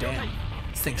this, then damn,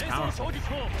 this thing's powerful.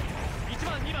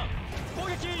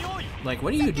 Like,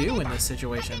 what do you do in this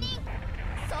situation?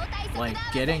 Like,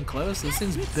 get in close? This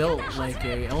thing's built like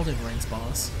a Elden Rings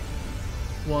boss.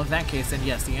 Well, in that case, then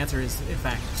yes, the answer is, in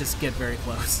fact, just get very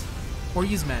close. Or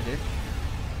use magic.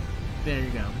 There you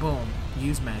go. Boom.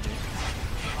 Use magic.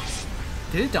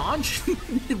 Did it dodge?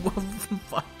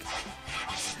 Fuck.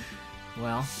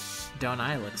 Well, don't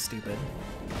I look stupid?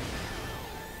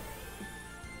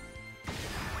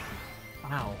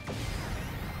 Wow.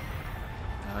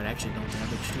 Oh, it actually don't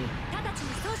damage too.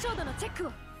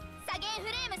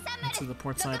 To the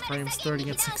port side frames 30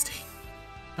 and 60.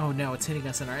 Oh no, it's hitting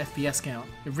us in our FPS count.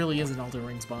 It really is an Elden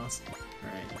Rings boss.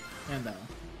 Alright, and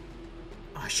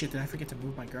oh shit, did I forget to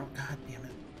move my girl? God damn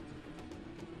it.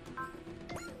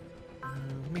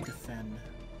 Let me defend.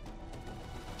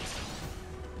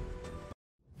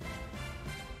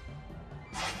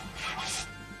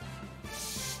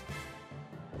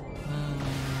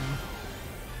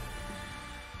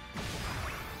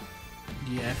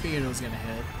 Yeah, I figured it was gonna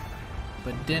hit,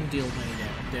 but didn't deal many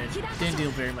damage. Didn't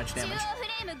deal very much damage.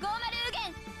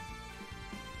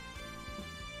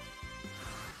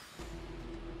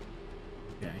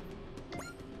 Okay.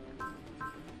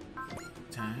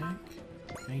 Attack.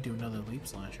 Can I do another leap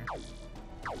slasher?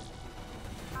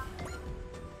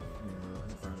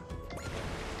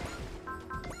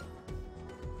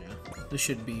 Yeah, this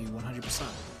should be 100%.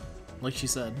 Like she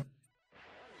said.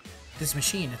 This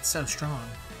machine, it's so strong.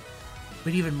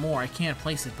 But even more, I can't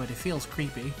place it, but it feels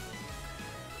creepy.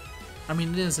 I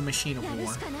mean, it is a machine of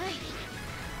war.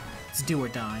 It's do or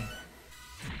die.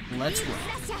 Let's roll.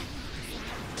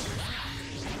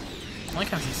 I like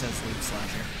how she says leap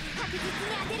slasher.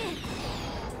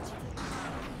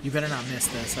 You better not miss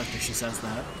this after she says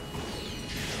that.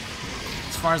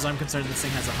 As far as I'm concerned, this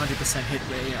thing has 100% hit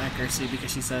rate accuracy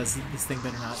because she says this thing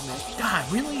better not miss.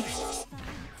 God, really? Oh,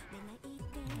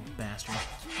 bastard.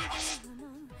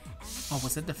 Oh,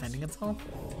 was it defending itself?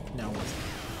 No, it wasn't.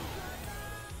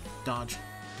 Dodge.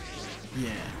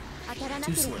 Yeah.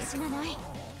 Too slick.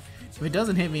 If it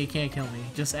doesn't hit me, it can't kill me.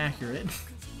 Just accurate.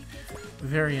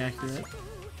 Very accurate.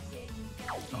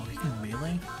 Oh, he can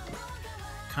melee?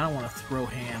 Kinda wanna throw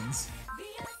hands.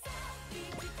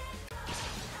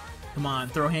 Come on,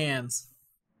 throw hands.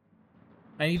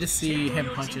 I need to see him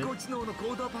punch it.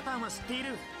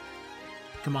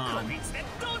 Come on.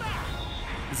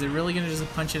 Is it really gonna just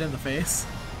punch it in the face?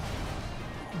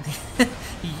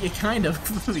 It kind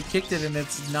of. We kicked it in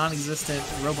its non-existent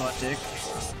robot dick.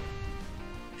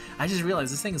 I just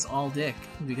realized this thing is all dick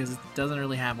because it doesn't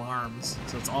really have arms,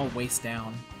 so it's all waist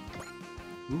down.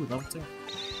 Ooh, level 2.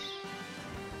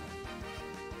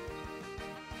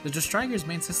 The Striker's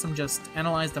main system just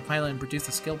analyzed the pilot and produced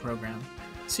a skill program.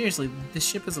 Seriously, this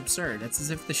ship is absurd. It's as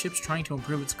if the ship's trying to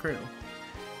improve its crew.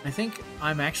 I think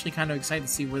I'm actually kind of excited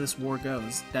to see where this war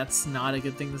goes. That's not a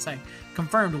good thing to say.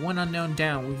 Confirmed, one unknown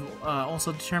down. We've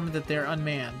also determined that they're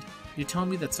unmanned. You're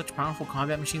telling me that such powerful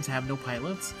combat machines have no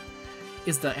pilots?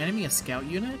 Is the enemy a scout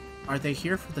unit? Are they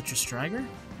here for the Striker?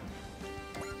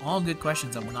 All good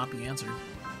questions that will not be answered.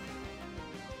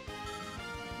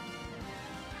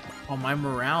 Oh, my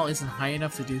morale isn't high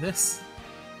enough to do this?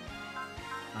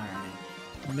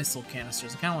 Alright. Missile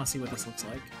canisters. I kind of want to see what this looks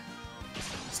like.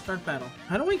 Start battle.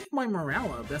 How do I get my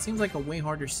morale up? That seems like a way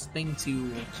harder thing to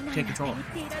take control of.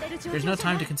 There's no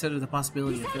time to consider the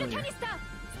possibility of failure.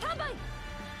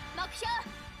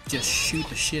 Just shoot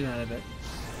the shit out of it.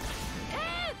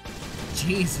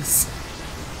 Jesus.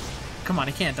 Come on,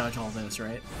 I can't dodge all this,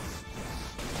 right?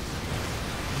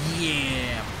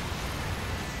 Yeah.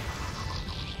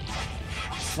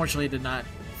 Fortunately, it did not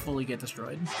fully get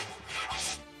destroyed.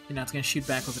 And now it's gonna shoot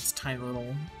back with its tiny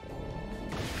little...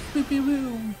 Boop, boop,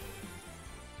 boop.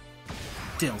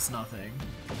 Deals nothing.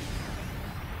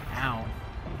 Ow.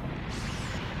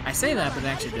 I say that, but it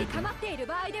actually did.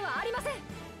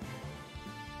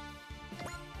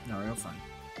 No, real fun.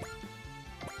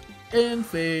 In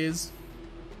phase.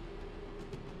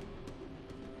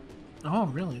 Oh,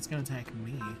 really? It's gonna attack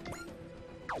me.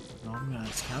 Well, I'm gonna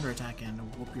counterattack and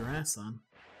whoop your ass, son.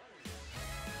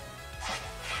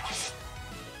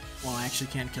 Well, I actually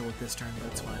can't kill it this turn,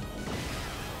 but it's fine.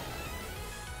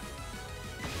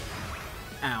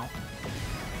 Ow.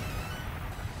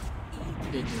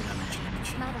 Didn't do that much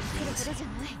damage.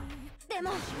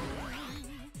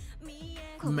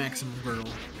 Maximum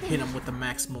girdle. Hit him with the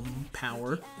maximum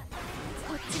power.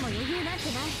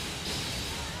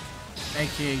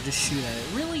 AKA just shoot at it.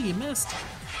 Really? You missed?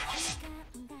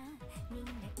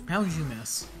 How did you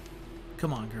miss?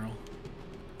 Come on, girl.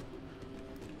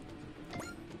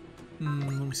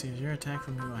 Let me see. Is your attack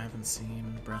from who I haven't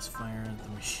seen? Breastfire, the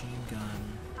machine gun.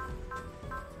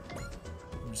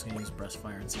 I'm just gonna use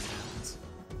breastfire and see what happens.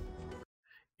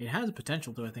 It has the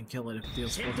potential to, I think, kill it if it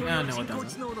deals full damage. Ah, no, it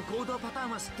doesn't.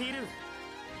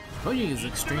 Koji is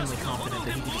extremely confident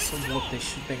that he can just whoop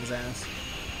this thing's ass.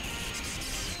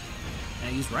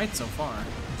 And he's right so far.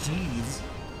 Jeez.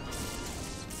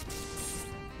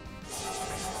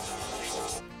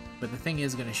 But the thing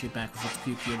is gonna shoot back with its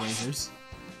pew-pew lasers.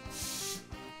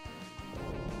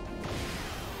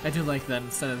 I do like that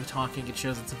instead of talking, it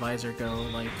shows its visor go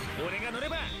like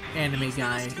anime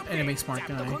guy, anime smart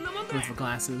guy with the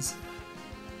glasses.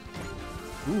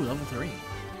 Ooh, level 3.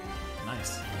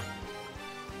 Nice.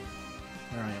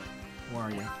 Alright, where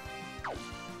are you?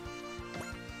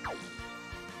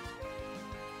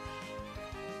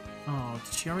 Oh,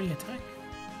 did she already attack?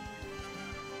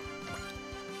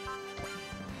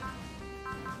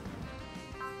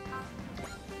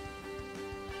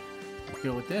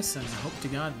 Go with this and hope to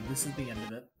God this is the end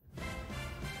of it.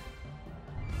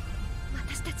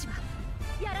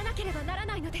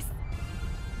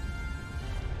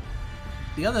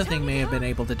 The other thing may have been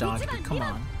able to dodge, but come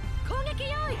on.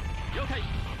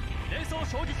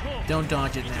 Don't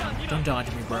dodge it now. Don't dodge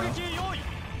me, bro.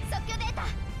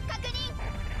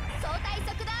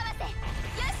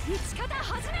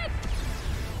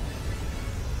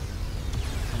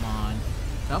 Come on.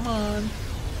 Come on.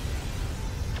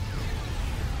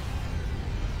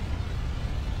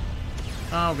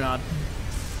 Oh god.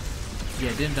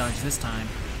 Yeah, didn't dodge this time,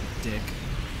 dick.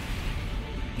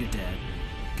 You're dead.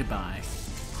 Goodbye.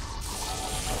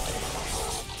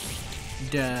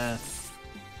 Death.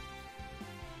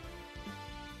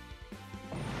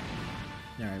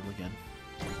 Alright, we're good.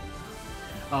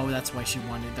 Oh, that's why she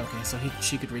wanted. Okay, so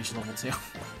she could reach level 2.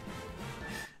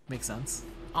 Makes sense.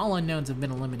 All unknowns have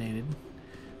been eliminated.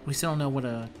 We still don't know what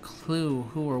a clue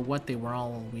who or what they were.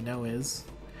 All we know is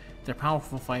they're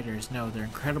powerful fighters. No, they're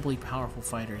incredibly powerful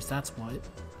fighters. That's what.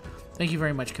 Thank you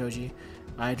very much, Koji.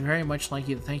 I'd very much like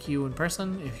you to thank you in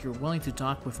person if you're willing to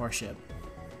dock with our ship.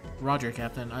 Roger,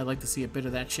 Captain. I'd like to see a bit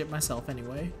of that ship myself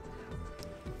anyway.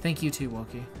 Thank you too,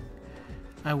 Wokey.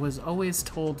 I was always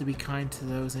told to be kind to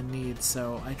those in need,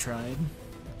 so I tried.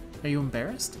 Are you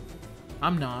embarrassed?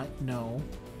 I'm not, no.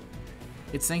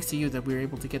 It's thanks to you that we were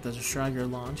able to get the Destroyer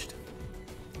launched.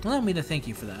 Allow me to thank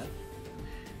you for that.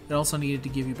 It also needed to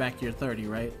give you back your authority,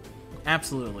 right?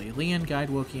 Absolutely. Leon, guide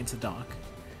Wokey into dock.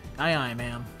 Aye aye,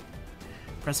 ma'am.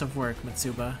 Impressive work,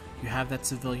 Mitsuba. You have that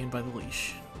civilian by the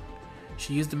leash.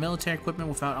 She used the military equipment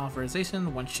without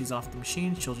authorization. Once she's off the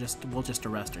machine, we'll just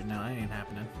arrest her. No, that ain't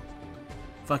happening.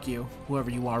 Fuck you, whoever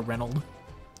you are, Reynold.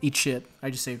 Eat shit. I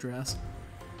just saved your ass.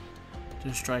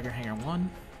 Just Striker Hangar 1.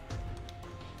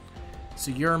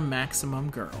 So you're a maximum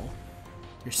girl.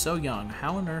 You're so young.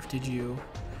 How on earth did you...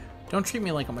 Don't treat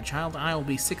me like I'm a child. I will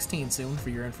be 16 soon, for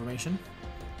your information.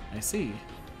 I see.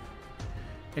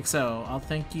 XO, I'll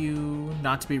thank you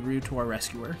not to be rude to our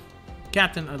rescuer.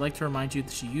 Captain, I'd like to remind you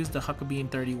that she used the Huckabee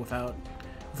 30 without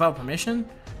permission?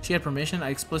 She had permission? I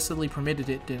explicitly permitted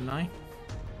it, didn't I?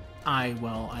 I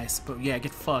suppose. Yeah,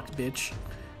 get fucked, bitch.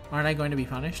 Aren't I going to be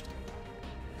punished?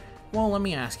 Well, let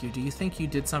me ask you, do you think you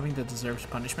did something that deserves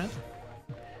punishment?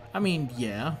 I mean,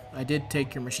 yeah, I did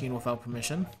take your machine without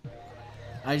permission.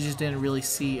 I just didn't really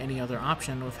see any other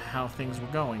option with how things were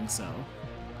going, so...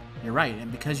 You're right,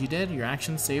 and because you did, your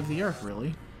actions saved the Earth,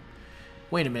 really.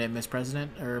 Wait a minute, Miss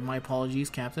President, or my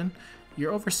apologies, Captain.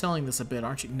 You're overselling this a bit,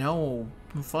 aren't you? No,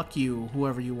 fuck you,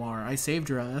 whoever you are. I saved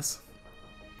your ass.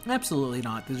 Absolutely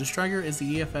not. The Destroyer is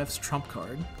the EFF's trump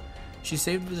card. She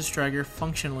saved the Destroyer.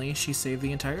 Functionally, she saved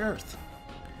the entire Earth.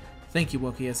 Thank you,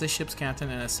 Wokey. As this ship's captain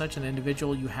and as such an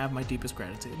individual, you have my deepest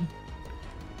gratitude.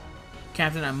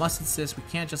 Captain, I must insist we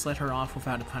can't just let her off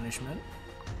without a punishment.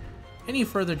 Any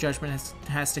further judgment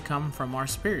has to come from our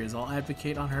superiors. I'll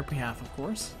advocate on her behalf, of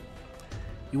course.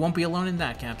 You won't be alone in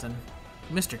that, Captain.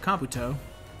 Mr. Kabuto.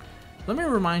 Let me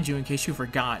remind you, in case you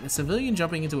forgot, a civilian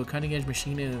jumping into a cutting-edge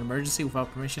machine in an emergency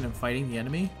without permission and fighting the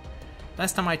enemy?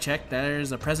 Last time I checked,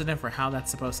 there's a precedent for how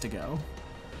that's supposed to go.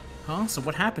 Huh? So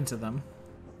what happened to them?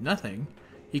 Nothing.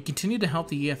 He continued to help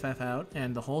the EFF out,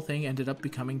 and the whole thing ended up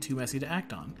becoming too messy to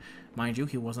act on. Mind you,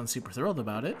 he wasn't super thrilled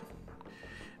about it.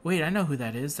 Wait, I know who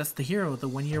that is. That's the hero of the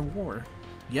One-Year War.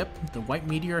 Yep, the White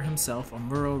Meteor himself,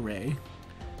 Amuro Ray.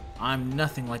 I'm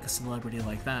nothing like a celebrity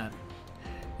like that.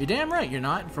 You're damn right you're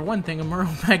not. For one thing,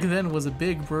 Amuro back then was a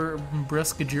big,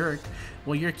 brusque jerk,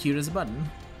 while you're cute as a button.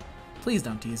 Please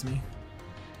don't tease me.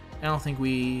 I don't think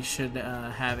we should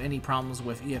have any problems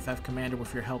with EFF Commander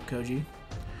with your help, Koji.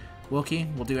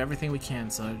 Wokey, we'll do everything we can,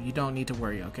 so you don't need to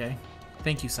worry, okay?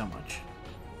 Thank you so much.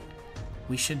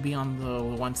 We should be on the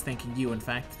ones thanking you, in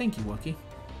fact. Thank you, Wokey.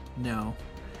 No.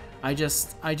 I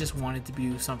just wanted to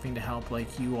do something to help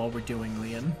like you all were doing,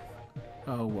 Leon.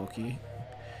 Oh, Wokey.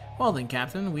 Well then,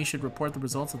 Captain, we should report the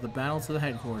results of the battle to the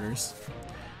headquarters.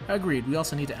 Agreed, we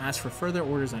also need to ask for further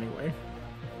orders anyway.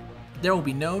 There will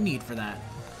be no need for that.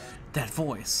 That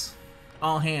voice.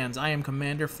 All hands, I am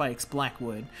Commander Fikes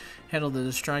Blackwood, head of the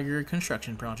Destroyer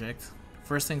construction project.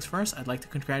 First things first, I'd like to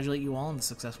congratulate you all on the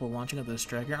successful launching of the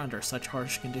Destroyer under such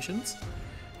harsh conditions.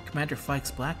 Commander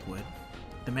Fikes Blackwood,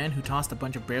 the man who tossed a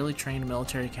bunch of barely trained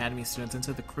military academy students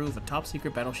into the crew of a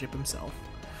top-secret battleship himself.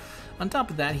 On top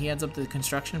of that, he heads up the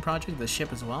construction project of the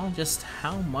ship as well. Just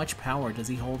how much power does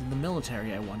he hold in the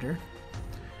military, I wonder?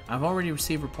 I've already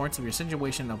received reports of your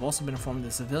situation and I've also been informed of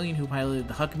the civilian who piloted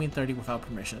the Huckabee 30 without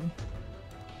permission.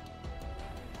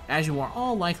 As you are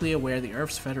all likely aware, the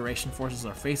Earth's Federation forces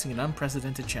are facing an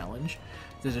unprecedented challenge.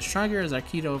 The Destroyer is our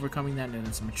key to overcoming that, and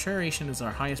its maturation is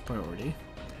our highest priority.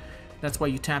 That's why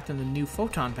you tapped in the new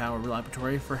photon power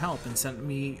laboratory for help and sent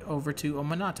me over to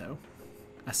Ominato.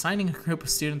 Assigning a group of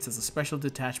students as a special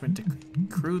detachment to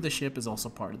crew the ship is also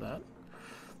part of that.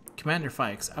 Commander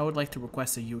Fikes, I would like to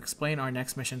request that you explain our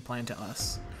next mission plan to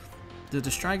us. The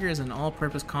Destroyer is an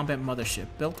all-purpose combat mothership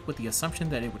built with the assumption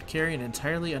that it would carry an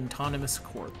entirely autonomous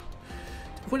corp.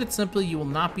 To put it simply, you will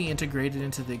not be integrated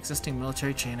into the existing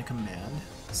military chain of command.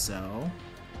 So,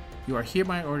 you are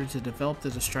hereby ordered to develop the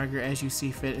Destroyer as you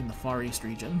see fit in the Far East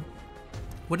region.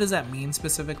 What does that mean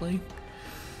specifically?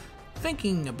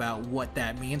 Thinking about what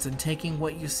that means and taking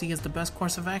what you see as the best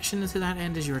course of action to that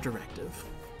end is your directive.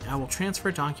 I will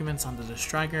transfer documents on the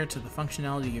Destroyer to the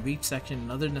functionality of each section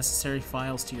and other necessary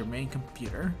files to your main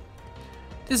computer.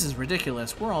 This is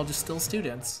ridiculous, we're all just still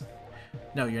students.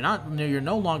 No, you're not. No, you're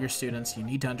no longer students, you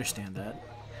need to understand that.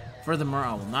 Furthermore,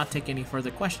 I will not take any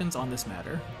further questions on this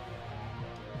matter.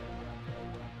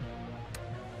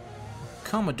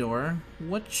 Commodore,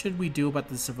 what should we do about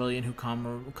the civilian who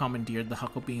commandeered the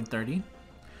Huckabee 30?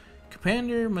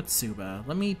 Commander Matsuba,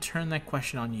 let me turn that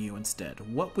question on you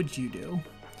instead. What would you do?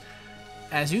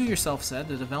 As you yourself said,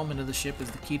 the development of the ship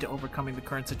is the key to overcoming the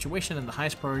current situation, and the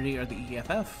highest priority are the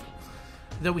EFF.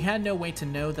 Though we had no way to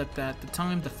know that at the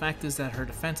time, the fact is that her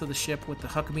defense of the ship with the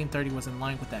Huckabee 30 was in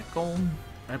line with that goal.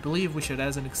 I believe we should,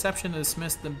 as an exception,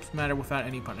 dismiss the matter without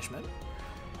any punishment.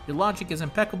 Your logic is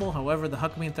impeccable, however, the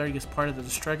Huckabee 30 is part of the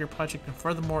Destroyer project and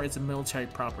furthermore it's a military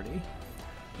property.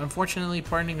 Unfortunately,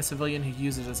 pardoning a civilian who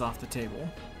used it is off the table.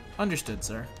 Understood,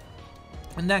 sir.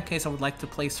 In that case, I would like to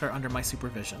place her under my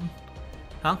supervision.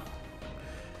 Huh?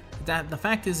 The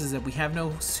fact is that we have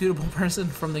no suitable person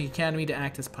from the Academy to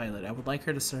act as pilot. I would like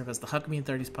her to serve as the Huckabee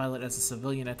 30's pilot as a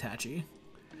civilian attaché.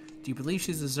 Do you believe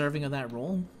she's deserving of that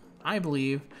role? I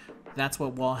believe that's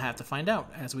what we'll have to find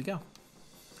out as we go.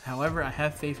 However, I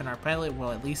have faith in our pilot will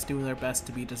at least do their best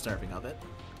to be deserving of it.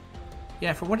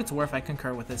 Yeah, for what it's worth, I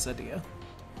concur with this idea.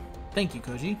 Thank you,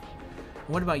 Koji.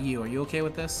 What about you? Are you okay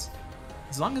with this?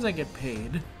 As long as I get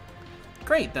paid.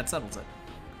 Great, that settles it.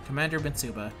 Commander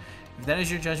Matsuba, if that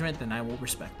is your judgment, then I will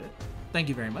respect it. Thank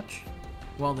you very much.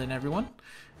 Well then, everyone,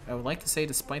 I would like to say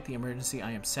despite the emergency,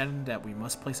 I am saddened that we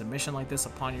must place a mission like this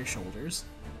upon your shoulders.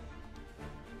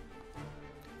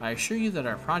 I assure you that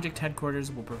our project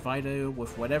headquarters will provide you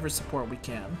with whatever support we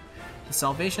can. The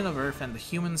salvation of Earth and the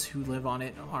humans who live on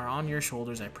it are on your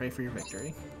shoulders. I pray for your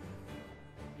victory.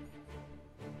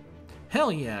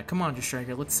 Hell yeah, come on,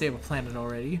 Destroyer, let's save a planet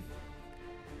already.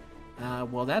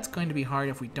 Well, that's going to be hard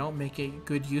if we don't make a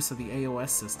good use of the AOS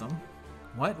system.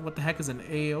 What? What the heck is an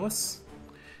AOS?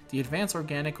 The Advanced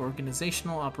Organic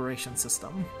Organizational Operations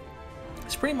System.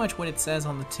 It's pretty much what it says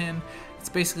on the tin. It's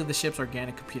basically the ship's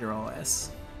organic computer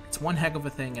OS. It's one heck of a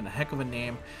thing and a heck of a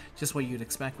name, just what you'd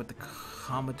expect with the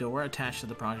Commodore attached to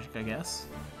the project, I guess.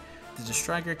 The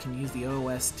Destroyer can use the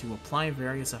OS to apply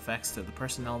various effects to the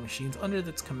personnel machines under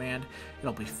its command.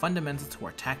 It'll be fundamental to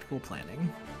our tactical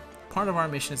planning. Part of our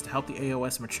mission is to help the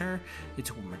AOS mature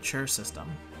into a mature system,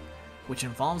 which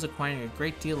involves acquiring a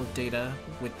great deal of data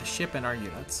with the ship and our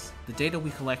units. The data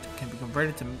we collect can be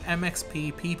converted to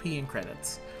MXP, PP, and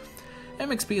credits.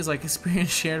 MXP is like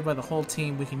experience shared by the whole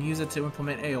team. We can use it to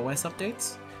implement AOS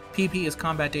updates. PP is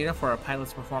combat data for our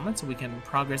pilot's performance, so we can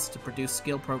progress to produce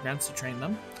skill programs to train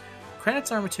them.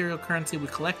 Credits are material currency. We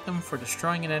collect them for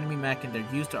destroying an enemy mech, and they're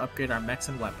used to upgrade our mechs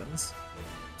and weapons.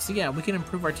 So yeah, we can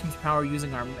improve our team's power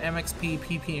using our MXP,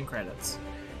 PP, and credits.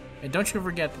 And don't you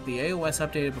forget that the AOS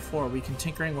updated before we can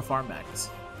tinkering with our mechs.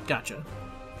 Gotcha.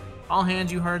 All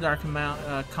hands, you heard our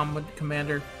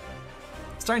commander.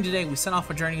 Starting today, we set off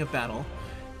a journey of battle.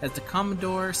 As the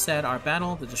Commodore said, our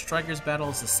battle, the Destroyer's battle,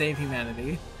 is to save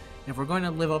humanity. If we're going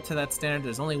to live up to that standard,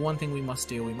 there's only one thing we must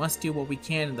do. We must do what we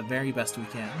can and the very best we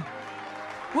can.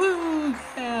 Woo!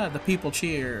 Yeah, the people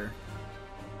cheer.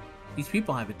 These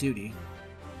people have a duty.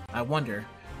 I wonder,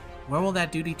 where will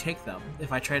that duty take them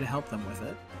if I try to help them with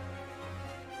it?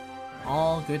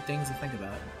 All good things to think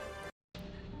about.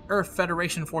 Earth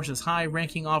Federation Forces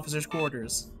high-ranking officers'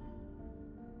 quarters.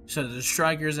 So the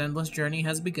Destroyer's endless journey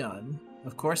has begun.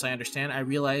 Of course I understand. I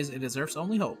realize it is Earth's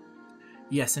only hope.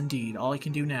 Yes, indeed. All I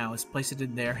can do now is place it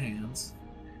in their hands.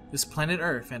 This planet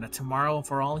Earth and a tomorrow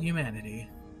for all humanity.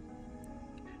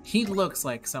 He looks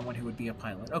like someone who would be a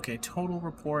pilot. Okay, total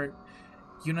report.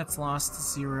 Units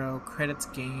lost 0. Credits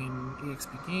gain.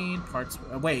 EXP gain. Parts...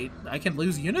 wait, I can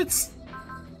lose units?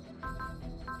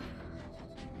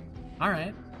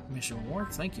 Alright. Mission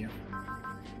rewards, thank you.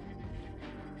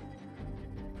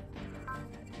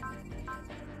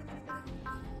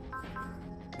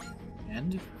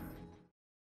 And...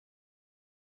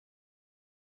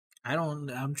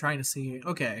 I'm trying to see...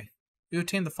 Okay. You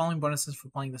obtain the following bonuses for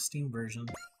playing the Steam version.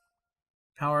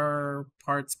 Power,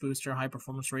 parts booster, high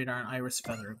performance radar, and iris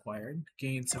feather acquired.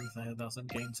 Gain 7,000,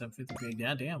 gain 750.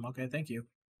 Yeah, damn, okay, thank you.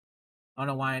 I don't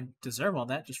know why I deserve all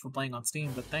that just for playing on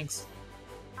Steam, but thanks.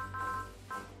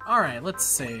 Alright, let's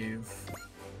save.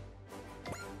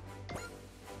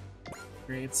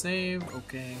 Create save,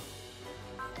 okay.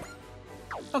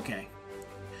 Okay.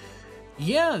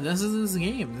 Yeah, this is this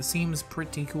game. This seems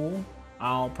pretty cool.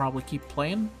 I'll probably keep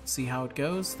playing, see how it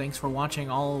goes. Thanks for watching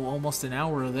almost an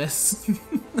hour of this.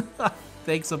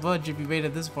 Thanks a bunch if you made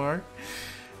it this far.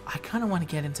 I kind of want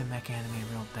to get into mech anime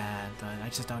real bad, but I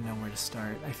just don't know where to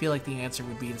start. I feel like the answer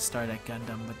would be to start at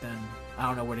Gundam, but then I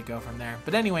don't know where to go from there.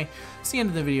 But anyway, it's the end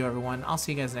of the video, everyone. I'll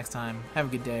see you guys next time. Have a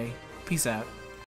good day. Peace out.